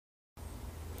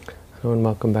Hello and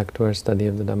welcome back to our study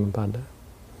of the Dhammapada.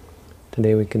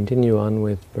 Today we continue on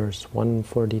with verse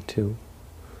 142,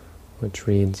 which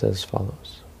reads as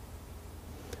follows.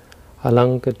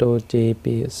 Alaṅkato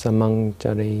cepi samaṃ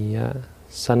careyya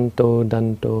santo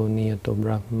danto niyato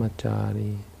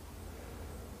brahmacārī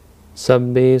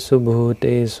sabbesu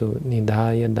bhūtesu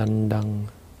nidhāya daṇḍaṃ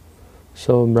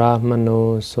so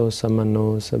brahmano so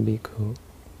samaṇo so bhikkhu.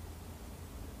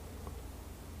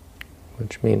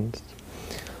 Which means,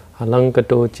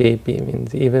 alaṅkato cepi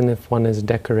means even if one is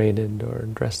decorated or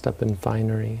dressed up in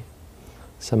finery,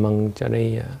 samaṃ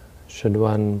careyya, should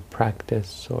one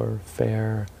practice or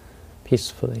fare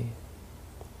peacefully.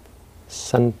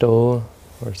 Santo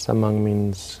or samaṃ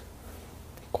means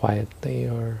quietly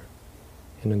or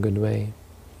in a good way.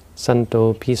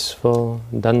 Santo, peaceful.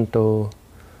 Danto,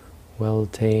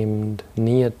 well-tamed.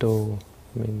 Niyato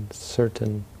means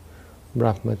certain.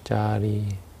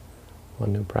 Brahmacārī,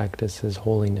 one who practices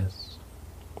holiness.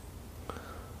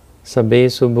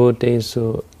 Sabbesu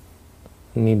bhūtesu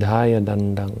nidhāya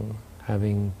daṇḍaṃ,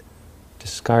 having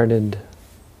discarded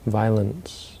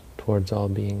violence towards all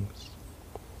beings.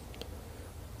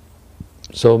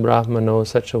 So brāhmaṇo,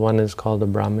 such a one is called a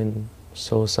Brahmin.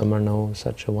 So samaṇo,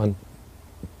 such a one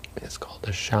is called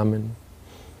a shaman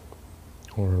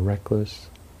or a recluse.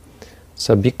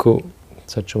 So bhikkhu,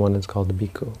 such a one is called a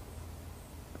bhikkhu.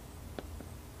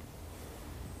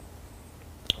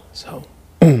 So,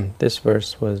 this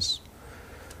verse was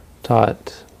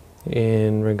taught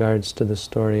in regards to the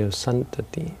story of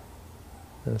Santati.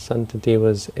 Santati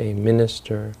was a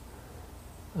minister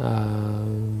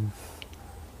of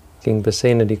King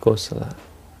Pasenadi Kosala,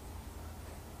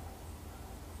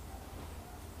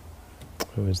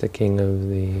 who was the king of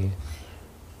the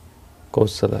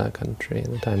Kosala country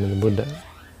in the time of the Buddha.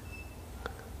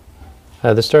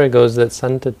 The story goes that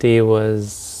Santati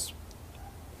was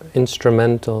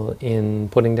instrumental in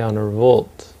putting down a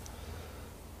revolt,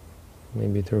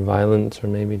 maybe through violence or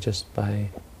maybe just by,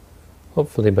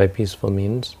 hopefully by peaceful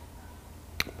means.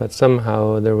 But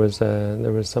somehow there was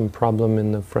some problem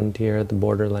in the frontier, at the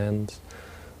borderlands.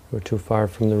 They were too far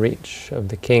from the reach of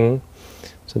the king,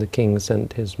 so the king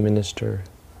sent his minister,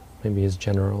 maybe his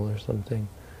general or something,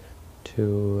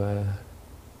 to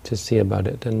see about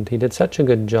it. And he did such a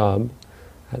good job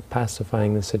at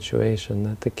pacifying the situation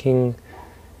that the king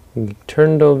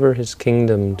turned over his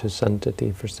kingdom to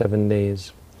Santati for 7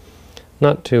 days,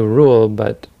 not to rule,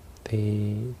 but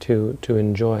to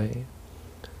enjoy.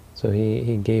 So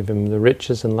he gave him the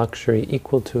riches and luxury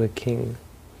equal to a king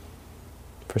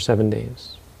for 7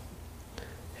 days.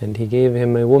 And he gave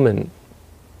him a woman,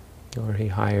 or he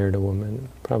hired a woman.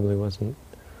 Probably wasn't,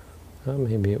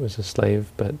 maybe it was a slave,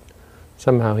 but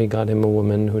somehow he got him a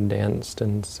woman who danced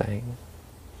and sang.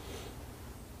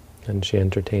 And she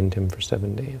entertained him for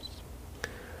 7 days.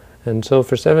 And so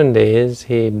for 7 days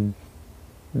he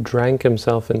drank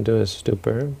himself into a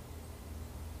stupor,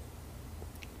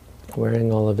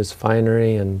 wearing all of his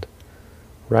finery and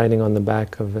riding on the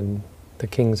back of the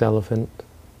king's elephant.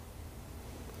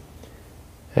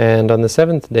 And on the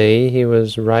 7th day he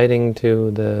was riding to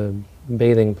the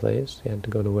bathing place. He had to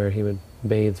go to where he would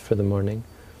bathe for the morning,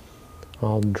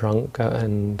 all drunk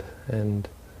and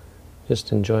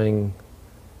just enjoying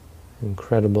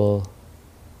incredible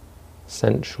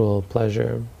sensual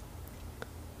pleasure.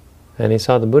 And he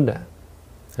saw the Buddha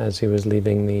as he was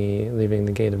leaving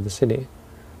the gate of the city.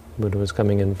 The Buddha was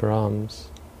coming in for alms.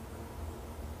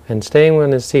 And staying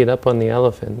on his seat up on the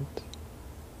elephant,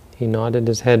 he nodded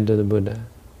his head to the Buddha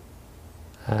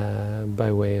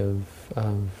by way of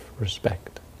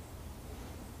respect,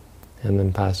 and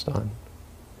then passed on.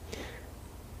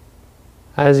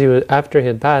 After he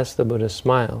had passed, the Buddha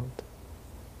smiled.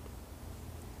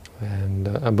 And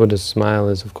a Buddha's smile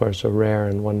is, of course, a rare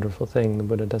and wonderful thing. The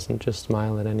Buddha doesn't just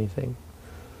smile at anything.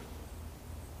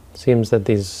 It seems that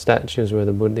these statues where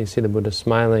you see the Buddha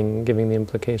smiling, giving the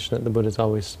implication that the Buddha is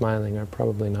always smiling, are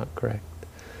probably not correct.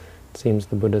 It seems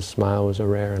the Buddha's smile was a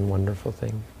rare and wonderful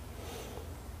thing.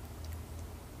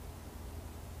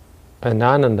 And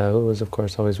Ananda, who was, of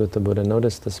course, always with the Buddha,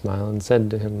 noticed the smile and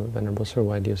said to him, "Venerable Sir,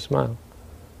 why do you smile?"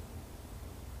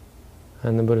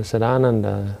 And the Buddha said,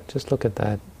 "Ananda, just look at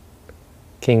that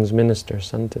king's minister,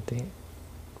 Santati.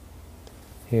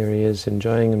 Here he is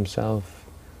enjoying himself,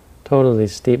 totally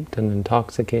steeped and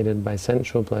intoxicated by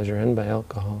sensual pleasure and by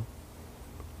alcohol.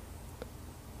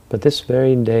 But this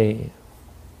very day,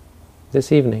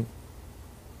 this evening,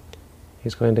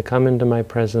 he's going to come into my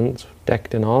presence,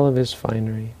 decked in all of his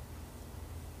finery,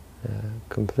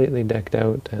 completely decked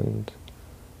out and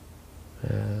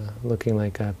looking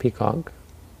like a peacock.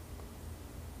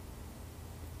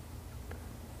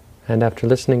 And after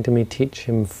listening to me teach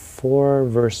him 4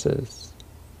 verses,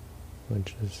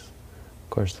 which is, of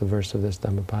course, the verse of this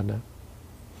Dhammapada,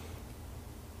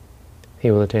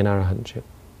 he will attain arahantship.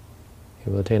 He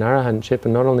will attain arahantship,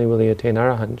 and not only will he attain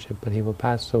arahantship, but he will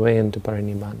pass away into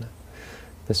parinibbana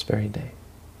this very day.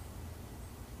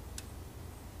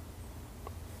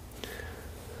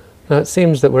 Now it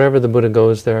seems that wherever the Buddha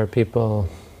goes, there are people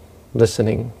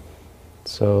listening.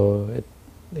 So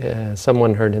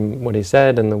someone heard him what he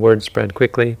said, and the word spread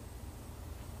quickly.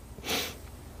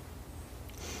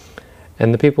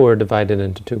 And the people were divided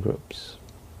into 2 groups.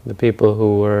 The people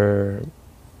who were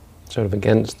sort of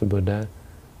against the Buddha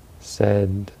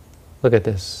said, look at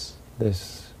this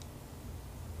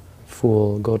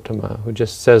fool Gautama who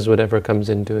just says whatever comes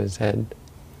into his head.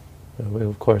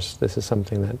 Of course, this is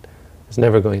something that is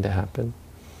never going to happen.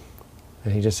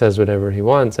 And he just says whatever he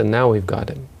wants, and now we've got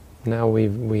him. Now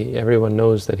everyone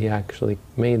knows that he actually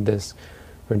made this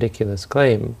ridiculous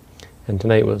claim, and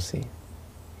tonight we'll see.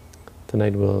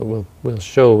 Tonight we'll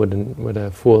show what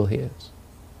a fool he is.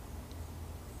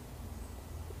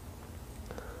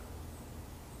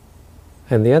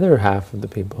 And the other half of the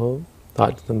people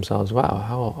thought to themselves,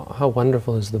 wow, how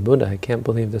wonderful is the Buddha? I can't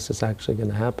believe this is actually going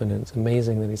to happen. And it's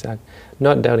amazing that he's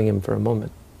not doubting him for a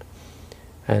moment.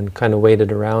 And kind of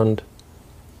waited around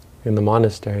in the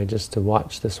monastery just to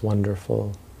watch this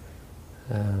wonderful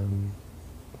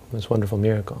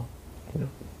miracle.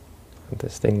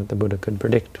 This thing that the Buddha could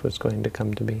predict was going to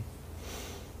come to be.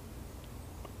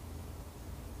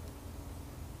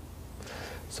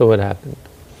 So what happened?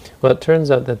 Well, it turns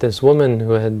out that this woman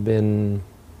who had been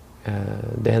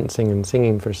dancing and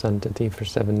singing for Santati for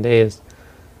 7 days,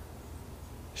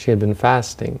 she had been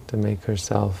fasting to make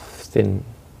herself thin,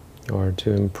 or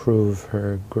to improve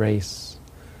her grace.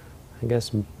 I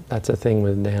guess that's a thing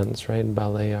with dance, right?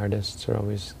 Ballet artists are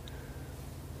always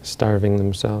starving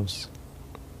themselves.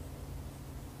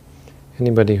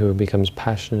 Anybody who becomes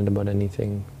passionate about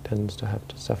anything tends to have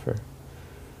to suffer,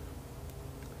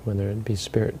 whether it be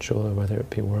spiritual or whether it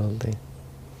be worldly.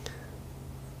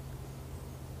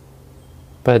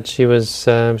 But she'd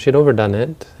overdone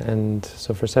it, and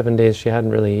so for 7 days she hadn't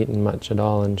really eaten much at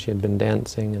all, and she had been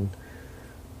dancing and,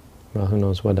 well, who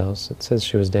knows what else. It says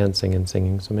she was dancing and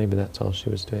singing, so maybe that's all she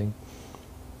was doing.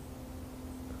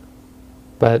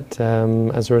 But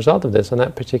as a result of this, on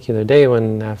that particular day,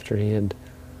 after he had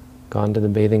gone to the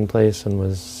bathing place and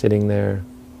was sitting there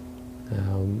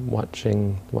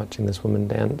watching this woman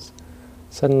dance,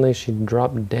 suddenly she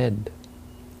dropped dead.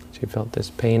 She felt this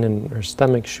pain in her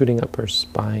stomach shooting up her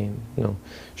spine,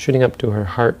 shooting up to her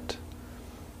heart.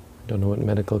 I don't know what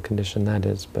medical condition that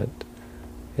is, but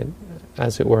it,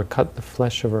 as it were, cut the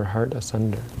flesh of her heart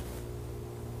asunder.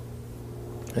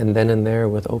 And then and there,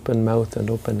 with open mouth and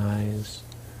open eyes,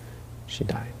 she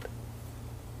died.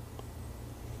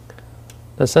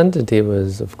 Now Santati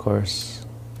was, of course,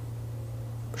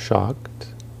 shocked.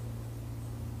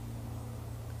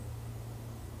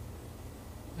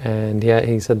 And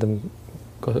he said to them,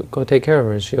 go take care of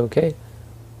her, is she okay? And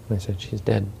they said, she's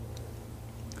dead.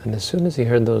 And as soon as he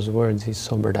heard those words, he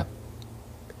sobered up.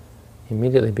 He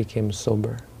immediately became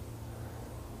sober.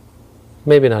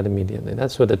 Maybe not immediately,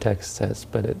 that's what the text says,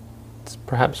 but it's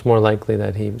perhaps more likely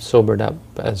that he sobered up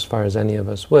as far as any of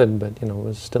us would, but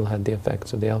still had the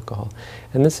effects of the alcohol.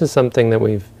 And this is something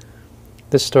that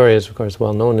this story is of course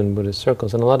well known in Buddhist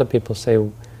circles, and a lot of people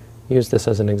use this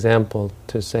as an example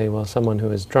to say, well, someone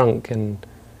who is drunk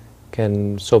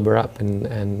can sober up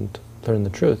and learn the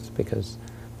truth, because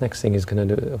next thing he's going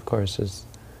to do, of course, is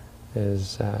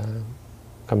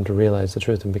come to realize the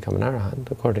truth and become an arahant,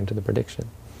 according to the prediction.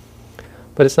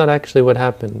 But it's not actually what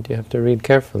happened. You have to read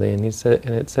carefully, and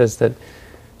it says that,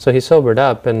 so he sobered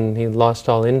up and he lost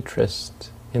all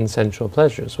interest in sensual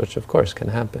pleasures, which of course can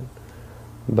happen.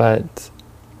 But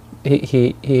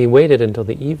he waited until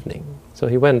the evening. So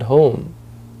he went home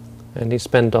and he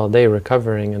spent all day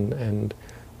recovering and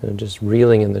just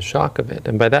reeling in the shock of it.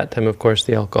 And by that time, of course,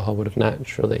 the alcohol would have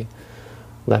naturally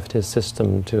left his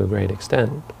system to a great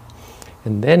extent.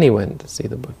 And then he went to see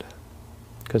the Buddha,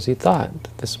 because he thought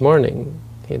this morning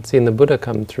he had seen the Buddha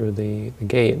come through the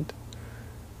gate,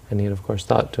 and he had of course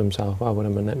thought to himself, wow, what a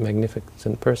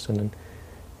magnificent person, and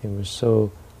he was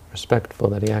so respectful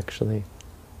that he actually,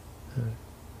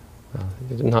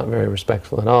 not very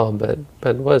respectful at all,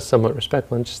 but was somewhat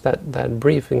respectful, and just that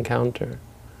brief encounter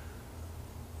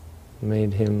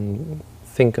made him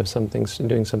think of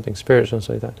doing something spiritual.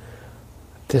 So he thought,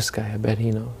 this guy, I bet he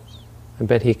knows. I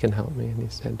bet he can help me. And he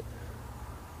said,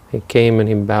 he came and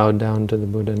he bowed down to the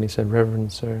Buddha and he said,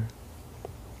 Reverend Sir,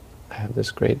 I have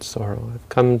this great sorrow. I've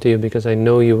come to you because I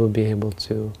know you will be able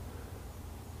to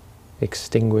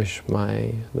extinguish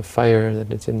the fire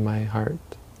that is in my heart.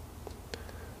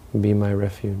 Be my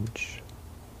refuge.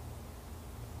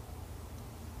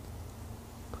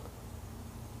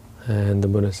 And the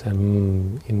Buddha said,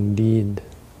 indeed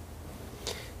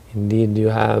you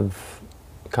have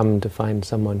come to find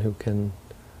someone who can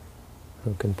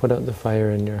put out the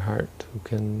fire in your heart, who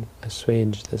can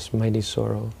assuage this mighty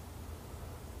sorrow.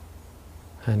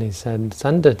 And he said,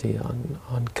 Santati,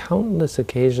 on countless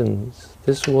occasions,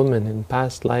 this woman in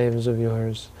past lives of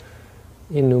yours,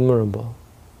 innumerable,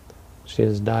 she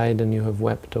has died and you have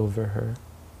wept over her.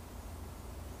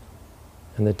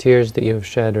 And the tears that you have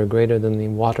shed are greater than the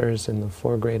waters in the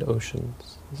 4 great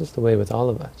oceans. This is the way with all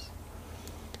of us.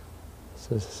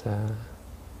 This is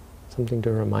something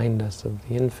to remind us of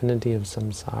the infinity of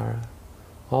samsara.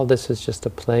 All this is just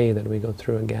a play that we go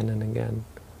through again and again.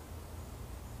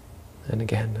 And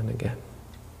again and again.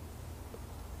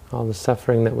 All the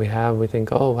suffering that we have, we think,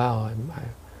 oh wow,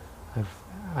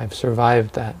 I've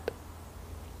survived that.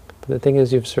 But the thing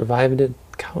is, you've survived it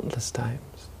countless times.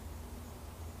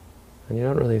 And you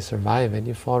don't really survive it,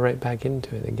 you fall right back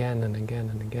into it again and again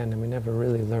and again, and we never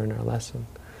really learn our lesson.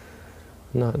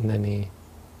 Not in any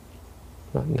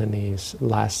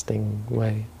lasting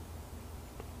way.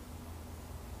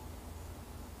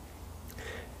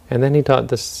 And then he taught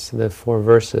the 4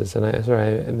 verses, and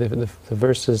the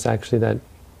verses actually that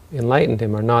enlightened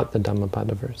him are not the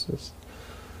Dhammapada verses.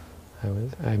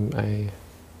 I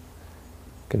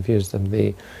confused them.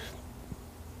 The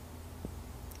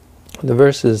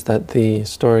verses that the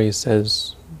story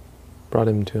says brought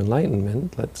him to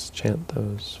enlightenment, let's chant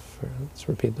those, let's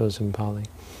repeat those in Pali,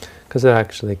 because they're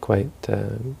actually quite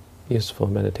useful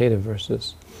meditative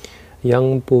verses.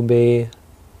 Yang pube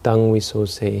tang viso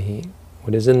sehi.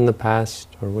 What is in the past,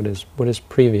 or what is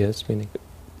previous, meaning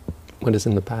what is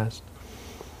in the past,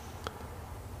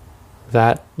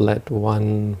 that let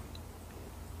one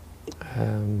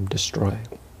destroy.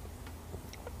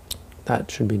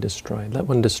 That should be destroyed. Let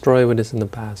one destroy what is in the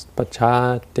past.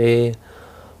 Pachate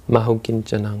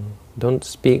mahukinchanang. Don't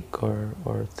speak or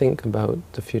think about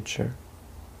the future.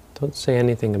 Don't say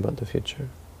anything about the future,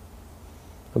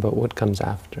 about what comes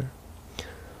after.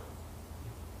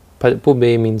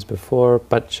 Pube means before,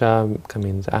 pacha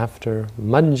means after.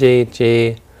 Majje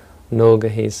che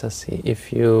nogahe sasi.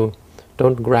 If you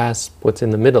don't grasp what's in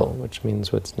the middle, which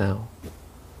means what's now.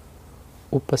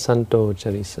 Upasanto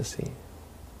charisasi.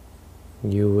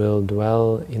 You will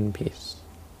dwell in peace.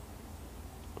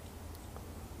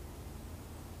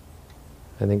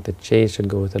 I think the che should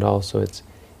go with it also. It's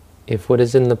if what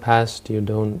is in the past you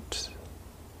don't,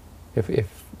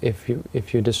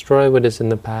 if you destroy what is in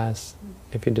the past,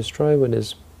 if you destroy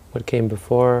what came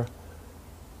before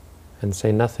and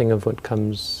say nothing of what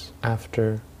comes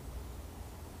after,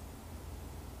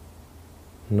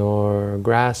 nor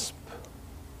grasp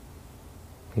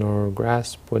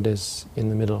what is in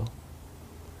the middle,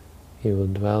 you will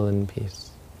dwell in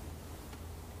peace.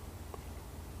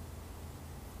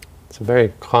 It's a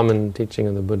very common teaching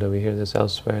of the Buddha. We hear this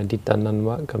elsewhere.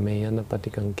 Ditananva kameyana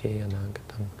patikanke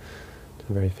anagatam. It's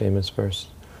a very famous verse.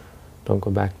 Don't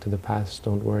go back to the past,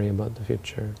 don't worry about the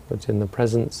future. What's in the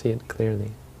present, see it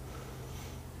clearly.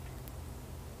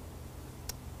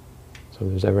 So if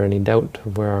there's ever any doubt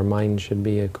of where our mind should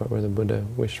be, where the Buddha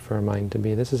wished for our mind to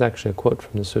be, this is actually a quote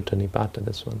from the Sutta Nipata,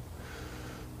 this one.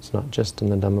 It's not just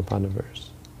in the Dhammapada verse,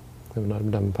 the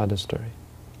Dhammapada story.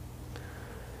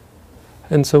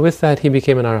 And so with that, he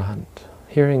became an arahant.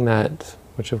 Hearing that,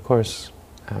 which of course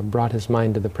brought his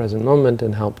mind to the present moment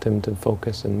and helped him to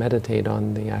focus and meditate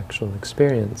on the actual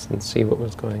experience and see what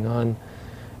was going on.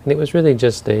 And it was really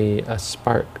just a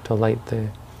spark to light the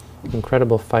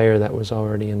incredible fire that was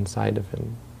already inside of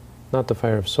him. Not the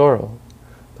fire of sorrow,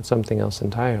 but something else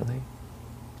entirely.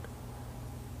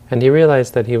 And he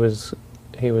realized that he was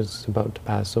about to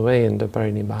pass away into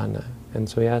parinibbana. And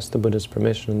so he asked the Buddha's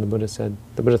permission, and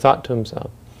the Buddha thought to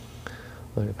himself,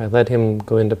 look, if I let him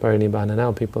go into parinibbana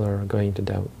now, people are going to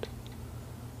doubt.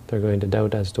 They're going to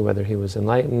doubt as to whether he was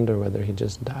enlightened or whether he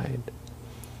just died.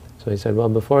 So he said, well,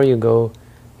 before you go,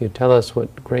 you tell us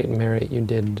what great merit you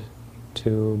did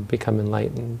to become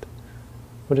enlightened.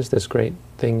 What is this great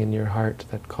thing in your heart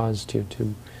that caused you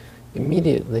to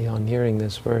immediately, on hearing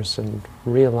this verse and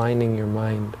realigning your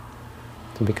mind,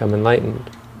 to become enlightened?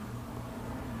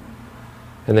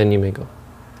 And then you may go.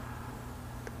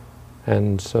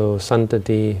 And so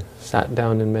Santati sat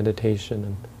down in meditation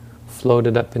and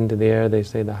floated up into the air, they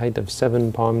say the height of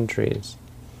 7 palm trees.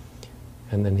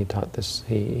 And then he taught this,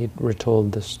 he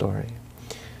retold this story.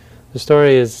 The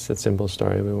story is a simple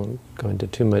story, we won't go into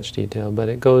too much detail, but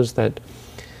it goes that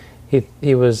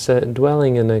he was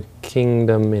dwelling in a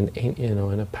kingdom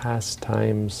in a past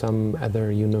time, some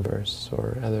other universe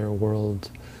or other world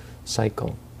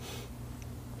cycle,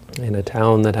 in a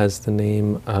town that has the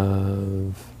name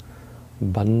of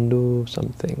Bandhu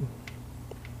something.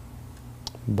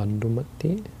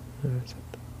 Bandhumati? Or is it?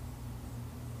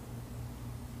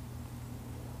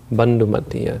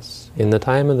 Bandhumati, yes. In the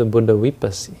time of the Buddha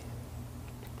Vipassi.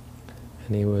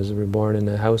 And he was reborn in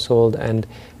a household, and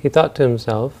he thought to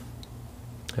himself,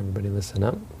 everybody listen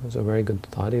up, it was a very good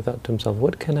thought, he thought to himself,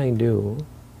 what can I do?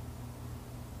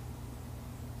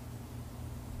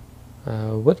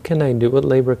 What can I do, what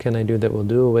labor can I do that will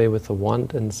do away with the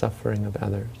want and suffering of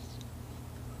others?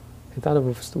 He thought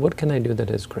of, what can I do that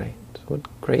is great? What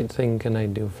great thing can I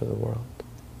do for the world?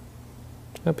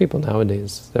 Now, people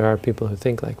nowadays, there are people who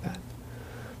think like that.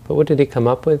 But what did he come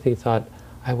up with? He thought,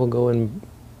 I will go and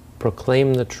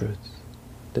proclaim the truth,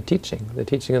 the teaching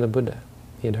of the Buddha.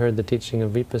 He had heard the teaching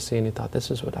of Vipassi, and he thought,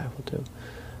 this is what I will do.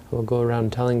 I will go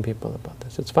around telling people about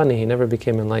this. It's funny, he never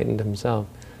became enlightened himself,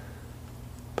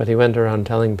 but he went around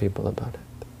telling people about it.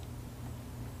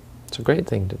 It's a great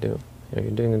thing to do. You're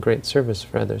doing a great service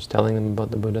for others, telling them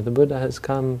about the Buddha. The Buddha has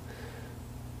come,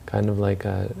 kind of like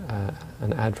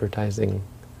an advertising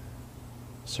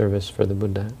service for the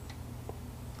Buddha.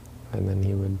 And then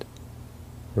he would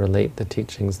relate the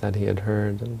teachings that he had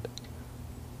heard, and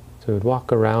so he would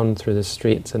walk around through the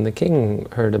streets, and the king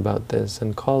heard about this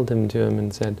and called him to him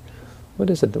and said, what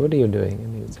is it, what are you doing?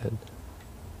 And he said,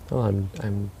 oh,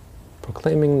 I'm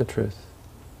proclaiming the truth.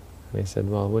 And he said,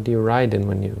 well, what do you ride in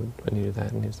when you do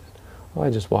that? And he said, oh, I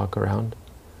just walk around.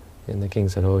 And the king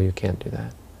said, oh, you can't do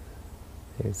that.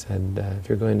 He said, if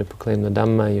you're going to proclaim the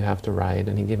Dhamma, you have to ride.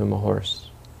 And he gave him a horse.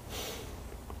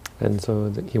 And so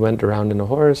he went around in a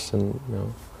horse and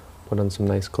put on some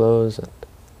nice clothes and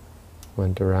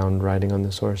went around riding on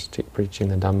this horse, preaching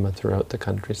the Dhamma throughout the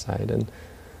countryside. And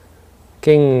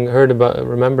king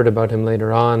remembered about him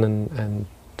later on and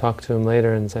talked to him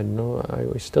later and said, no, are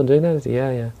we still doing that? He said,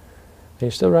 yeah. Are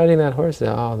you still riding that horse? Said,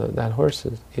 oh, that horse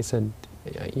is, he said,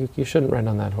 you shouldn't ride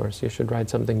on that horse. You should ride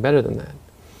something better than that.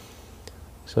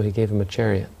 So he gave him a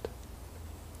chariot.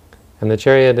 And the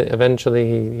chariot,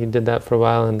 eventually, he did that for a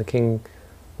while, and the king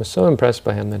was so impressed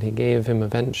by him that he gave him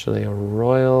eventually a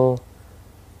royal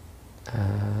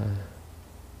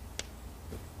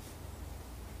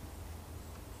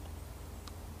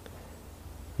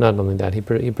not only that, he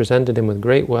presented him with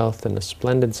great wealth and a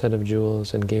splendid set of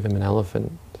jewels, and gave him an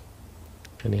elephant.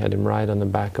 And he had him ride on the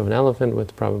back of an elephant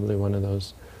with probably one of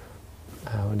those,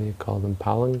 what do you call them,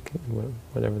 palanquin,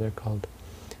 whatever they're called.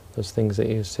 Those things that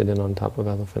you sit in on top of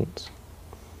elephants.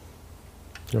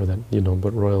 Or that,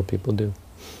 what royal people do.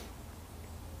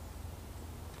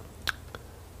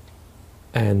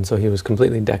 And so he was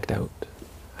completely decked out.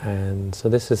 And so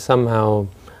this is somehow,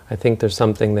 I think there's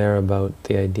something there about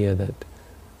the idea that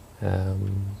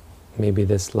maybe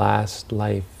this last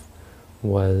life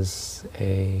was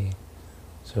a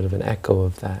sort of an echo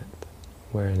of that,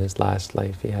 where in his last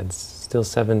life he had still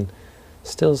some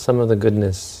of the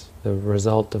goodness, the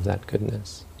result of that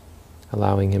goodness,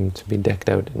 allowing him to be decked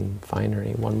out in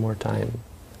finery one more time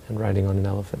and riding on an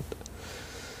elephant.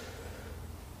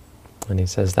 And he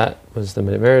says that was the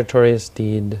meritorious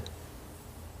deed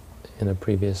in a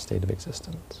previous state of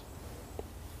existence.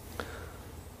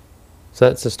 So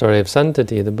that's the story of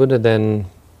Santati. The Buddha then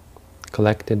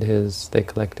collected the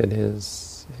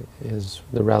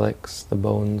relics, the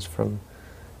bones from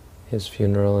his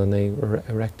funeral, and they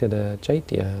erected a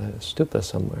chaitya, a stupa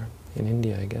somewhere in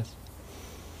India, I guess.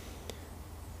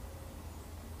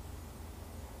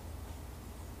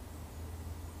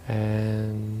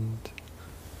 And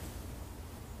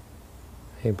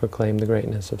he proclaimed the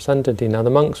greatness of Santati. Now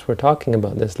the monks were talking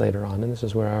about this later on, and this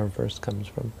is where our verse comes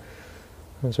from.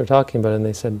 As we're talking about it, and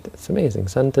they said, it's amazing,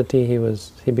 Santati,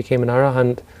 he became an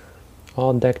arahant,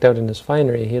 all decked out in his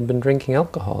finery. He had been drinking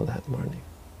alcohol that morning.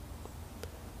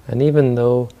 And even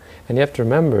though, and you have to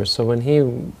remember, so when he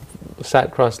sat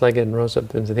cross-legged and rose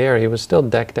up into the air, he was still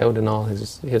decked out in all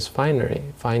his finery,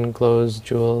 fine clothes,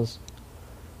 jewels,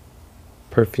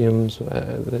 perfumes,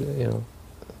 the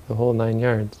whole 9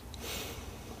 yards.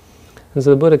 And so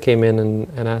the Buddha came in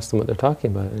and asked them what they're talking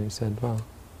about, and he said, well,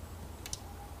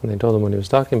 and they told him what he was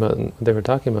talking about, and what they were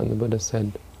talking about, and the Buddha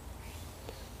said,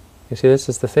 you see, this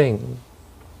is the thing.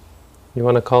 You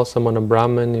want to call someone a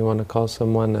Brahmin, you want to call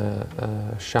someone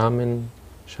a shaman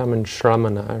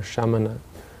shramana, or shamana,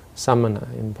 samana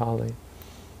in Pali. It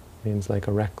means like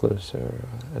a recluse, or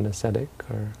an ascetic,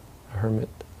 or a hermit,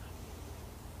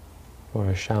 or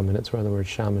a shaman. It's where the word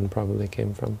shaman probably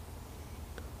came from.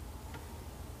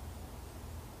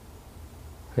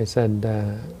 They said,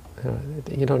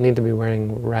 you don't need to be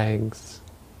wearing rags.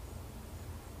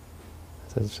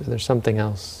 There's something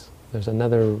else. There's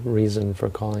another reason for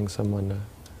calling someone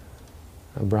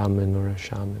a Brahmin or a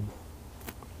shaman.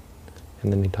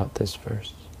 And then he taught this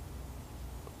verse.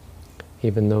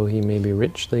 Even though he may be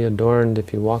richly adorned, if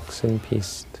he walks in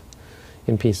peace,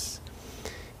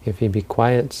 if he be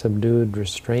quiet, subdued,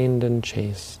 restrained, and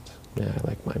chaste. Yeah, I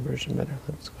like my version better.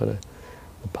 Let's go to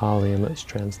the Pali and let's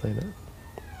translate it.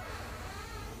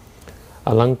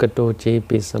 Alaṅkato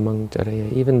cepi samaṃ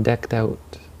careyya, even decked out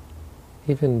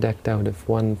if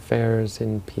one fares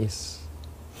in peace,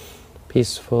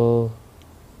 peaceful,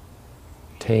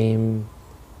 tame,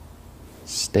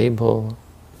 stable,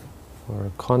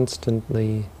 or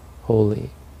constantly holy,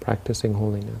 practicing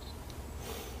holiness.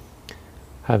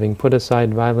 Having put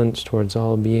aside violence towards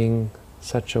all being,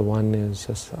 such a one is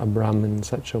a Brahmin,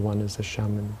 such a one is a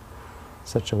shaman,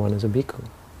 such a one is a bhikkhu.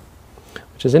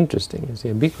 Which is interesting. You see,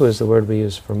 a bhikkhu is the word we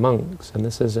use for monks, and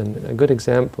this is a good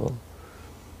example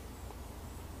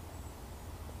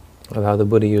of how the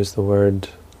Buddha used the word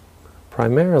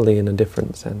primarily in a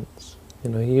different sense. He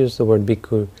used the word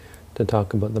bhikkhu to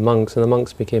talk about the monks, and the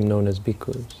monks became known as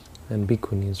bhikkhus, and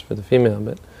bhikkhunis for the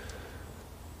female,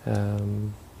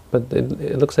 but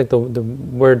it looks like the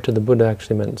word to the Buddha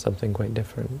actually meant something quite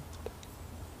different.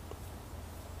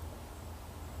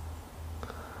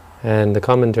 And the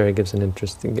commentary gives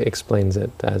explains it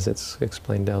as it's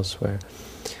explained elsewhere.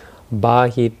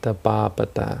 Bahita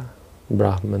papata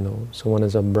brahmano. So one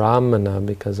is a brahmana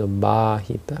because of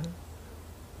bahita,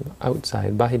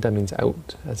 outside. Bahita means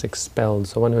out, as expelled.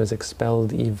 So one who has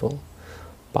expelled evil.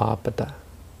 Papata.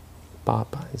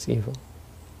 Papa is evil.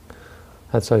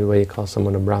 That's why you call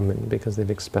someone a Brahmin, because they've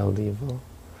expelled evil.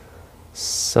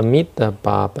 Samita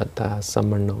papata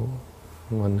samaṇo.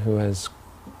 One who has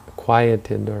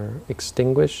quieted or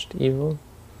extinguished evil.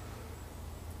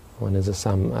 One is a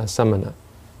samana.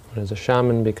 One is a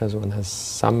shaman because one has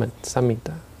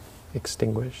samita,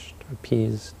 extinguished,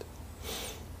 appeased.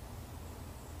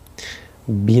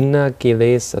 Bina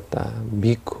kilesata,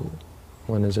 bhikkhu.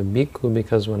 One is a bhikkhu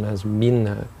because one has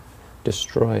bina,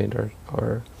 destroyed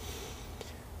or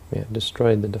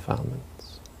destroyed the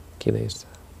defilements, kilesa.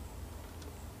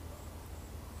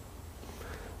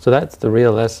 So that's the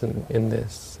real lesson in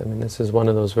this. I mean, this is one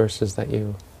of those verses that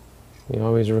you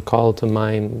always recall to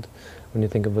mind when you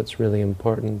think of what's really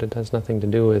important. It has nothing to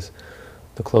do with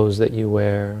the clothes that you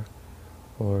wear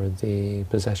or the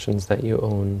possessions that you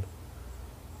own.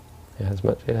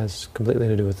 It has completely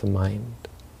to do with the mind.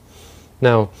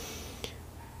 Now,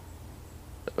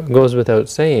 it goes without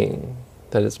saying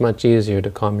that it's much easier to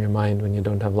calm your mind when you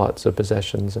don't have lots of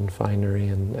possessions and finery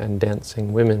and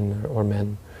dancing women or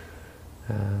men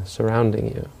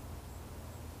surrounding you.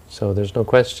 So there's no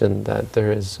question that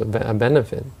there is a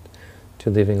benefit to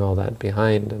leaving all that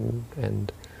behind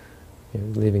and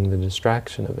leaving the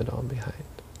distraction of it all behind.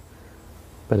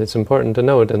 But it's important to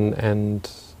note,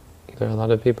 and there are a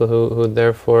lot of people who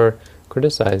therefore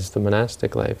criticize the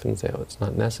monastic life and say, oh, it's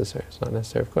not necessary. It's not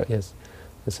necessary. Of course, yes,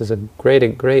 this is a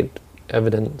great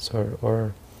evidence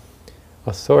or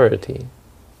authority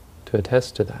to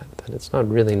attest to that it's not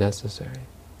really necessary.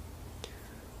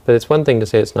 But it's one thing to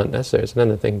say it's not necessary, it's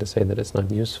another thing to say that it's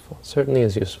not useful. It certainly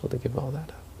is useful to give all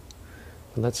that up.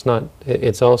 But let's not,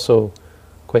 it's also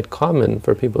quite common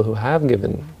for people who have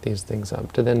given these things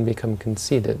up to then become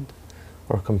conceited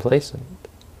or complacent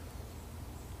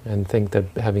and think that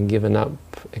having given up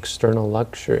external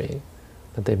luxury,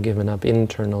 that they've given up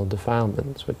internal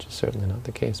defilements, which is certainly not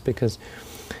the case. Because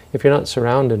if you're not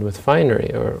surrounded with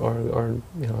finery or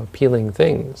appealing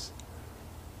things,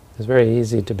 it's very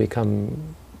easy to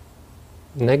become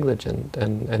negligent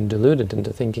and deluded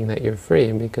into thinking that you're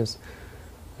free because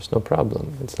there's no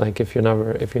problem. It's like if you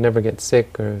never get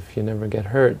sick or if you never get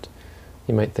hurt,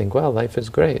 you might think, well, life is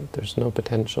great. There's no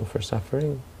potential for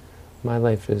suffering. My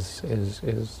life is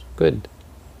good.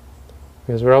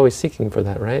 Because we're always seeking for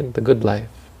that, right? The good life,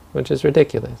 which is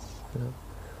ridiculous.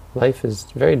 Life is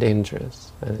very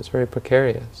dangerous and it's very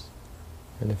precarious.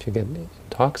 And if you get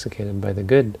intoxicated by the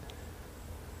good,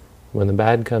 when the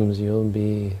bad comes, you'll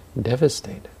be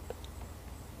devastated.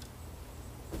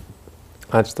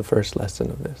 That's the first lesson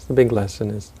of this. The big lesson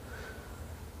is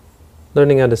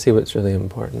learning how to see what's really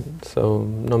important. So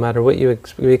no matter what you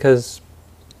experience,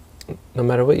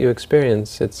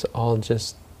 it's all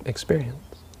just experience.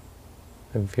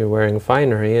 If you're wearing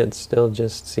finery, it's still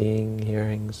just seeing,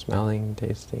 hearing, smelling,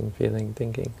 tasting, feeling,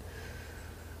 thinking.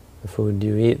 The food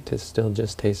you eat is still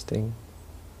just tasting.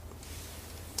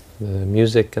 The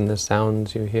music and the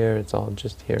sounds you hear, it's all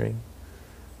just hearing.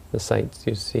 The sights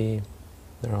you see,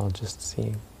 they're all just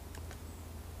seeing.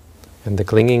 And the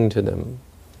clinging to them,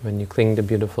 when you cling to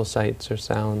beautiful sights or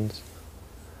sounds,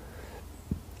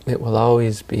 it will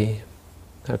always be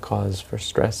a cause for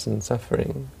stress and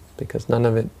suffering, because none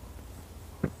of it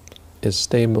is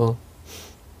stable.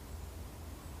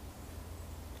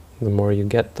 The more you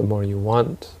get, the more you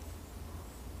want,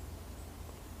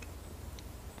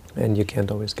 and you can't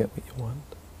always get what you want.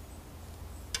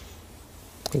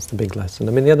 It's the big lesson.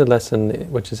 I mean, the other lesson,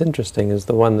 which is interesting, is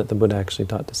the one that the Buddha actually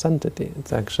taught to santati.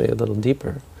 It's actually a little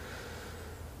deeper,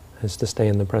 is to stay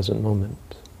in the present moment.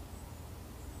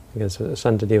 Because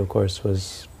santati, of course,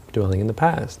 was dwelling in the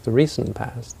past, the recent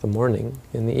past, the morning.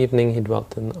 In the evening, he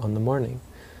dwelt on the morning.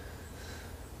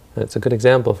 And it's a good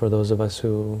example for those of us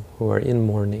who are in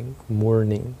mourning,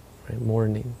 right?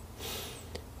 Mourning.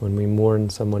 When we mourn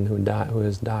someone who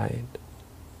has died.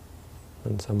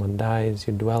 When someone dies,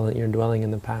 you're dwelling in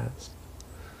the past.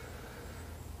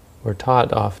 We're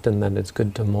taught often that it's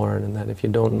good to mourn, and that if you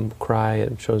don't cry,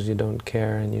 it shows you don't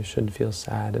care, and you should feel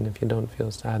sad, and if you don't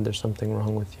feel sad, there's something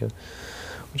wrong with you.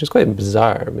 Which is quite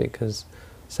bizarre, because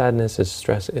sadness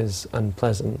is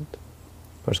unpleasant.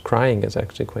 Of course, crying is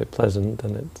actually quite pleasant,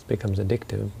 and it becomes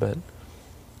addictive, but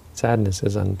sadness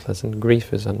is unpleasant,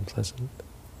 grief is unpleasant.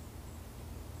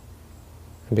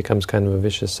 It becomes kind of a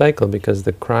vicious cycle, because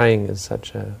the crying is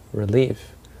such a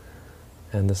relief,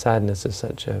 and the sadness is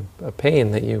such a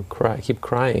pain that you keep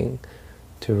crying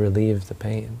to relieve the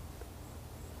pain.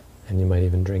 And you might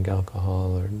even drink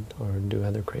alcohol or do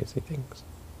other crazy things.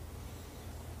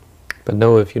 But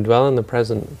no, if you dwell in the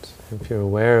present, if you're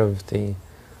aware of the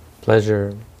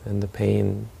pleasure and the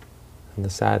pain and the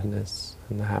sadness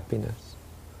and the happiness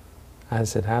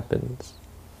as it happens,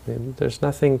 there's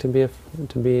nothing to be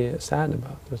sad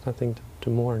about. There's nothing to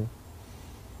mourn.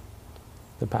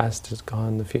 The past is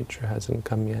gone. The future hasn't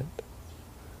come yet.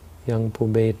 Yang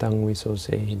pube tang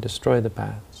visose, destroy the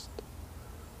past.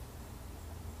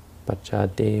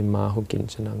 Pachate mahu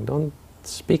kinchanang, don't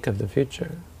speak of the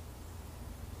future.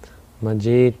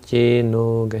 Majitye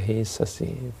no gahe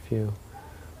sasi, if you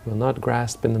will not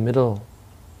grasp in the middle,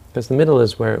 because the middle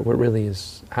is where what really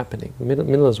is happening. The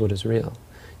middle is what is real.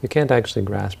 You can't actually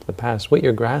grasp the past. What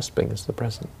you're grasping is the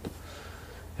present.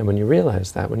 And when you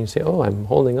realize that, when you say, oh, I'm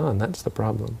holding on, that's the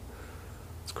problem.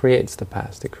 It creates the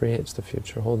past, it creates the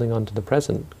future. Holding on to the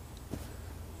present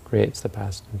creates the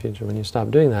past and future. When you stop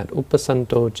doing that,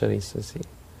 upasanto charisasi,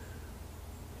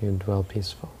 you dwell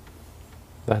peaceful.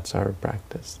 That's our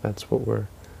practice. That's what we're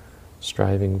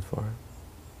striving for.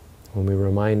 When we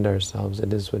remind ourselves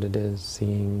it is what it is,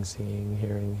 seeing,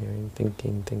 hearing,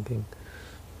 thinking,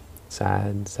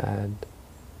 sad,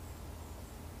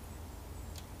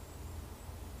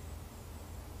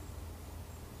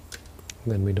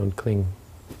 then we don't cling.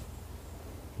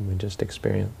 We just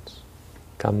experience.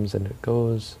 It comes and it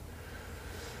goes,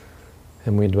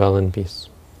 and we dwell in peace.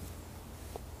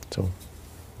 So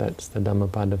that's the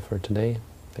Dhammapada for today.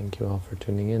 Thank you all for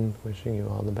tuning in. Wishing you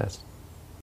all the best.